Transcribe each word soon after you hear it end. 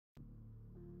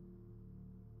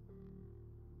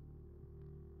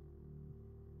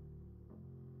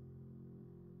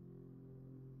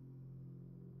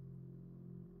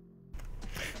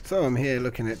So I'm here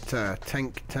looking at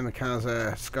Tank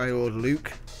Temikaze Skylord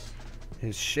Luke,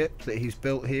 his ship that he's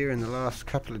built here in the last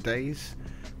couple of days.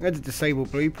 I had to disable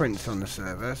blueprints on the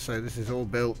server, so this is all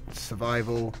built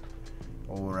survival,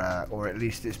 or at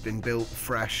least it's been built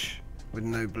fresh with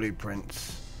no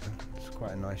blueprints. It's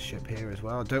quite a nice ship here as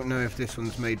well. I don't know if this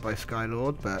one's made by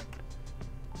Skylord, but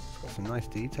it's got some nice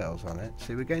details on it.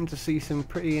 So we're getting to see some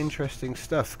pretty interesting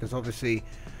stuff, because obviously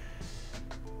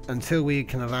until we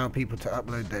can allow people to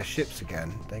upload their ships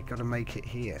again, they've got to make it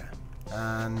here.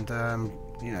 And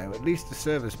you know, at least the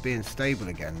server's being stable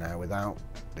again now without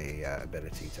the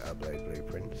ability to upload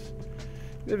blueprints.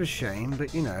 Bit of a shame,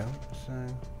 but you know, so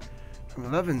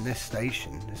I'm loving this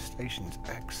station. This station's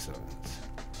excellent.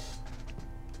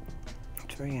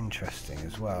 It's very interesting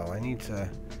as well. I need to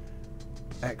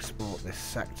export this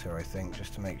sector, I think,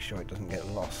 just to make sure it doesn't get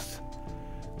lost.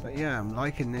 But yeah, I'm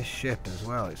liking this ship as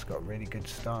well. It's got really good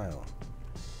style.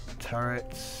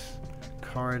 Turrets,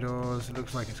 corridors. It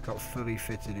looks like it's got fully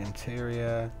fitted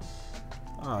interior.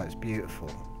 Oh, it's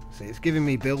beautiful. See, it's giving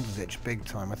me builder's itch big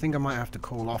time. I think I might have to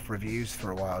call off reviews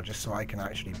for a while just so I can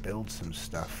actually build some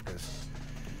stuff, because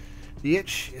the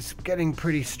itch is getting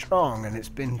pretty strong and it's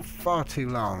been far too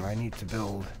long. I need to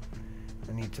build.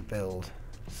 I need to build.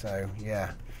 So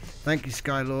yeah, thank you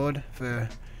Skylord for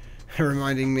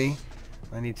reminding me.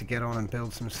 I need to get on and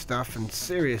build some stuff, and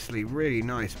seriously, really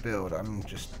nice build. I'm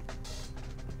just,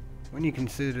 when you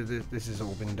consider that this has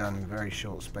all been done in a very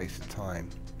short space of time,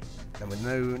 and with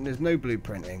there's no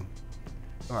blueprinting.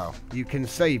 Well, you can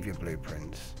save your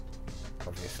blueprints,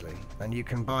 obviously, and you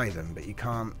can buy them, but you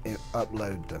can't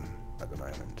upload them at the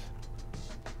moment.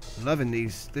 Loving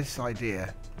this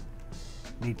idea.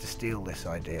 Need to steal this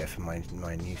idea for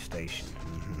my new station.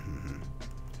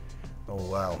 Oh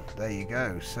well, there you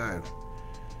go. So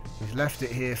he's left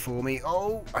it here for me.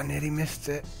 Oh, I nearly missed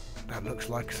it. That looks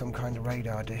like some kind of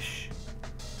radar dish.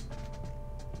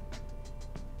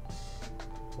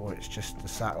 Or it's just the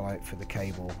satellite for the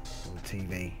cable or the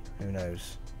TV. Who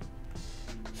knows?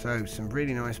 So, some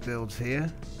really nice builds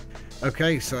here.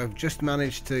 Okay, so I've just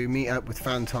managed to meet up with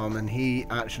Phant0m, and he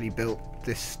actually built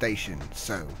this station.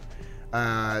 So,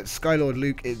 Skylord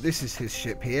Luke, this is his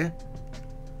ship here.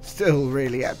 Still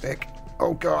really epic.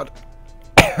 Oh god.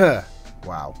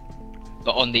 Wow.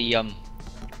 But on the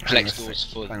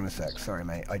collectibles for... Hang on a sec, sorry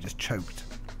mate, I just choked.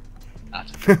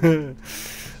 That.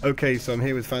 Okay, so I'm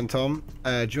here with Phant0m.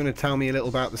 Do you want to tell me a little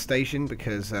about the station,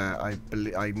 because I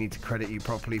need to credit you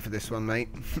properly for this one, mate.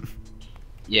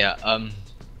 Yeah,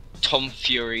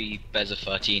 TomFURY,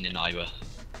 Bezzer13 and I were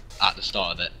at the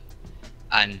start of it,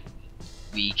 and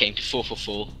we came to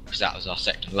 444 because that was our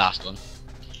second last one,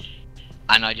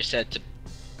 and I just said to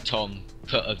Tom,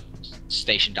 put a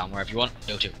station down wherever you want,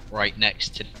 built it right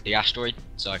next to the asteroid,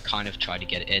 so I kind of tried to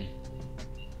get it in.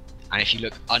 And if you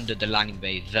look under the landing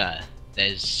bay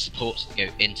there's supports that go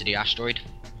into the asteroid.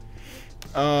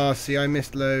 Ah, see, I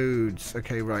missed loads.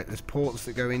 Okay, right, there's ports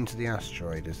that go into the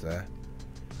asteroid, is there?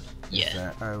 Yeah.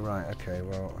 There? Oh, right, okay,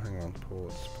 well, hang on,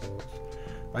 ports.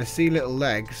 I see little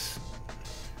legs.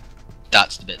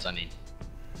 That's the bits I mean.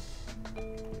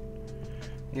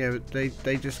 Yeah, but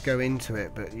they just go into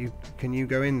it, but can you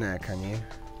go in there, can you?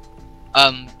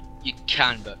 You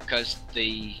can, but because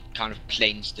the kind of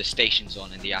planes the stations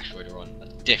on and the asteroid are on are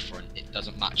different, it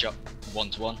doesn't match up one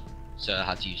to one, so I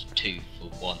had to use 2 for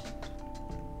 1.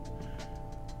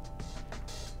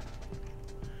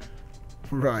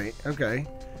 Right, okay.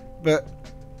 But,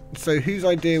 so whose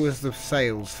idea was the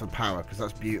sails for power? Because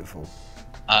that's beautiful.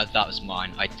 That was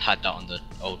mine. I had that on the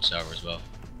old server as well.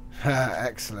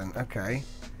 Excellent, okay.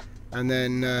 And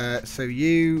then, so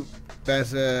you,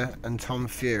 Bezzer, and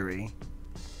TomFURY.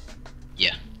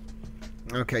 Yeah.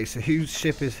 Okay, so whose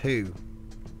ship is who?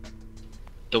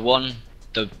 The one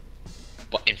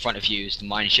in front of you is the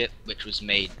mine ship, which was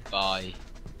made by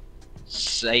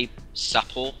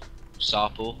Starpor.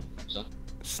 Starpor?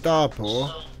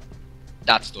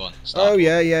 That's the one. Starpor. Oh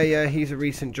yeah, he's a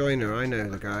recent joiner, I know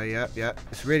the guy, yep.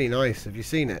 It's really nice, have you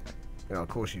seen it? Well, of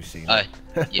course you've seen it.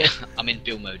 Yeah, I'm in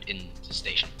build mode in the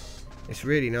station. It's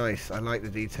really nice, I like the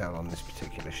detail on this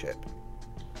particular ship.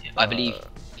 Yeah, I believe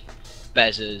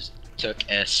Bezzers took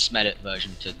a smell it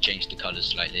version to change the colours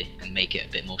slightly and make it a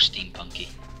bit more steampunky.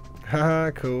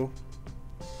 Haha, cool.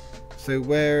 So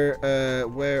what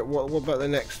about the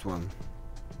next one?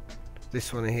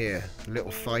 This one here,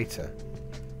 little fighter.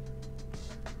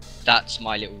 That's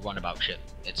my little runabout ship.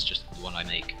 It's just the one I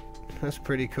make. That's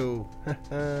pretty cool.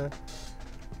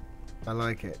 I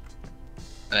like it.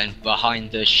 And then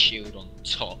behind the shield on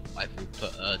top, I will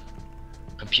put a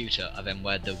computer, and then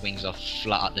where the wings are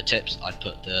flat at the tips, I'd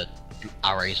put the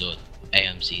arrays or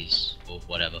AMCs or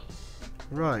whatever.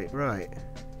 Right, right.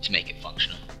 to make it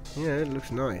functional. Yeah, it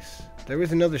looks nice. There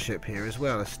is another ship here as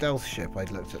well, a stealth ship.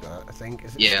 I'd looked at that, I think.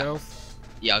 Is it stealth?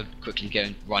 Yeah, I'll quickly go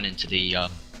and run into the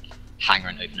hangar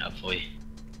and open it up for you.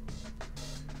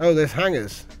 Oh, there's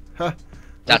hangars. Huh.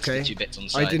 That's okay. the 2 bits on the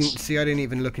sides. I didn't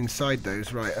even look inside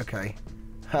those. Right, okay.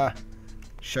 Ha.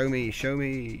 Show me, show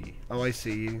me. Oh, I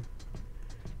see you.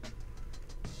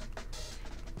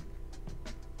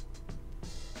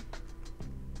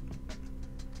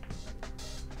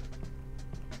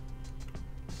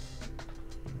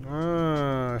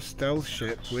 Ah, stealth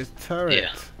ship with turret.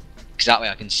 Yeah, because that way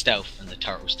I can stealth and the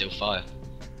turret will still fire.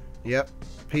 Yep.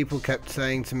 People kept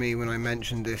saying to me when I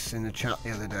mentioned this in the chat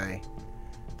the other day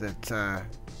that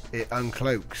it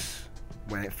uncloaks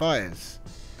when it fires.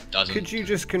 Doesn't. Could you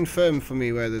just confirm for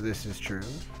me whether this is true?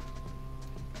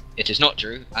 It is not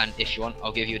true, and if you want,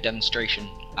 I'll give you a demonstration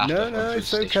after. No,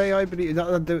 it's okay. I believe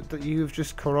that you have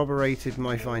just corroborated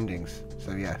my findings.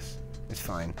 So yes, it's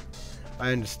fine.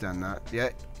 I understand that. Yeah.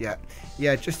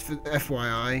 Just for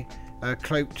FYI,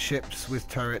 cloaked ships with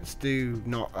turrets do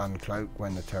not uncloak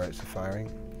when the turrets are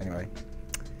firing. Anyway,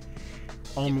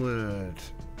 onward.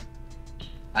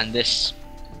 And this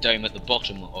dome at the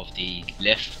bottom of the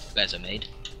lift, Bezzer made.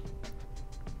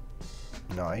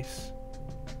 Nice.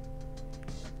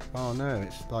 Oh no,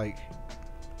 it's like.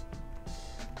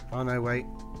 Oh no, wait.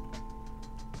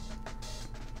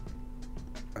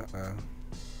 Uh-oh.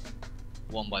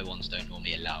 1x1s don't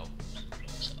normally allow.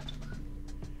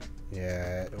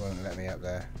 Yeah, it won't let me up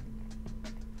there.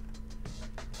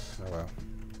 Oh well.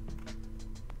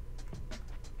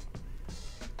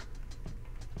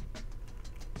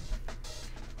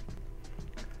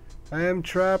 I am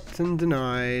trapped and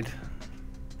denied.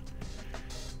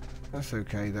 That's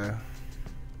okay though.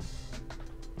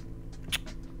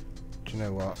 Do you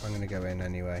know what? I'm gonna go in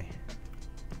anyway.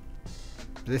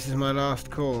 This is my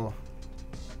last call.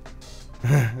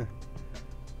 Gone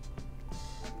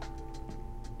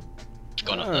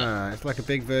up there. It's like a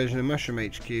big version of Mushroom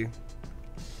HQ.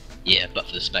 Yeah, but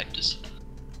for the spectres.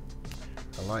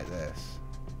 I like this.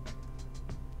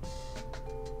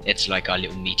 It's like our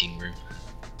little meeting room.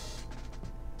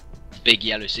 Big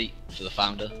yellow seat for the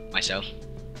founder, myself.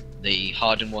 The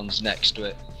hardened ones next to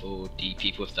it for the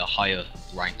people with the higher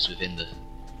ranks within the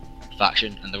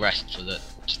faction, and the rest for the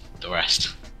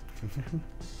rest.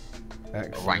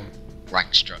 Excellent.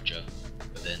 Rank structure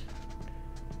within.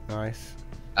 Nice.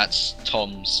 That's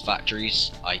Tom's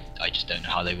factories. I just don't know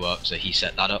how they work, so he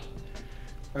set that up.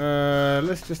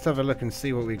 Let's just have a look and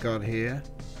see what we got here.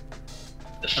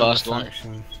 The first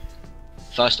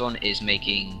one is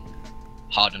making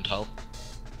hardened hull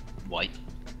white.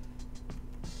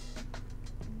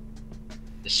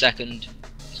 The second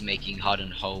is making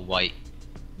hardened hull white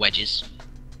wedges.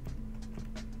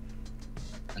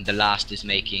 And the last is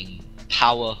making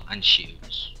power and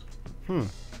shields. Well,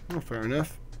 fair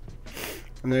enough.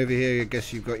 And over here, I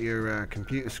guess you've got your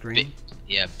computer screen.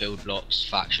 Yeah, build blocks,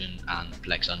 faction, and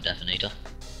Plexon detonator.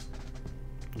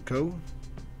 Cool.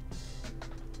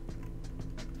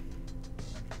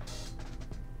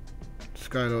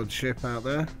 Skylord ship out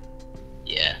there.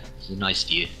 Yeah, it's a nice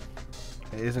view.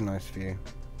 It is a nice view.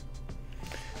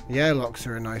 The airlocks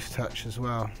are a nice touch as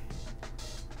well.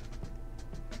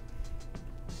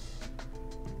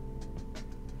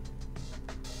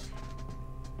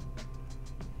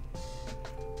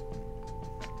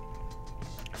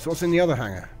 So what's in the other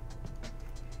hangar?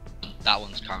 That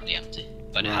one's currently empty,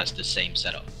 but it has the same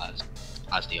setup as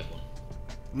the other one.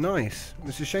 Nice.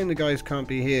 It's a shame the guys can't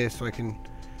be here so I can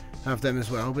have them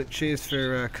as well, but cheers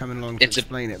for coming along to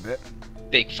explain it a bit.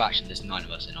 Big faction, there's 9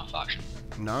 of us in our faction.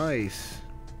 Nice.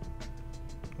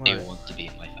 They all want to be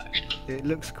in my faction. It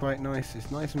looks quite nice.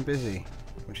 It's nice and busy,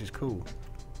 which is cool.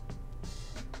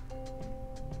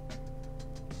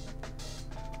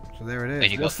 So there it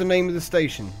is. What's the name of the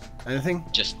station? Anything?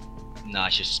 It's just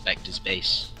Spectre's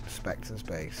base. Spectre's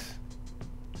base.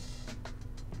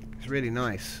 It's really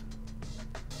nice.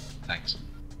 Thanks.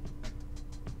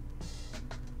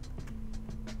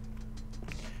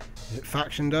 Is it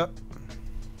factioned up?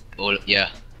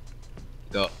 Yeah.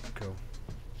 Got cool.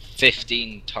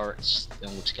 15 turrets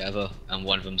all together, and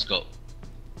one of them's got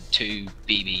 2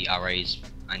 BB arrays,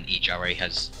 and each array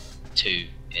has 2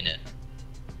 in it.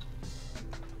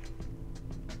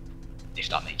 If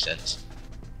that makes sense.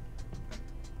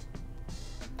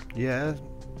 Yeah.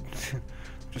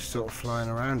 Just sort of flying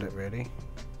around it, really.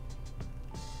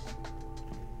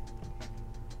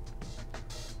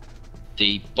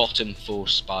 The bottom 4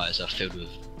 spires are filled with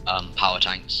power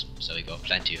tanks, so we got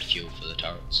plenty of fuel for the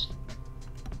turrets.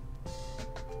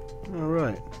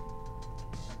 Alright.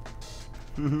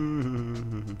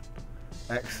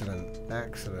 Excellent,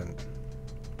 excellent.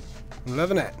 I'm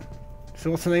loving it.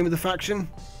 So what's the name of the faction?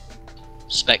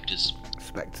 Spectres.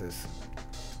 Spectres.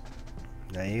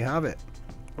 There you have it.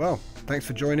 Well, thanks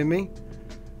for joining me.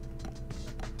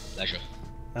 Pleasure.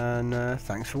 And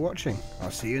thanks for watching.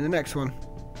 I'll see you in the next one.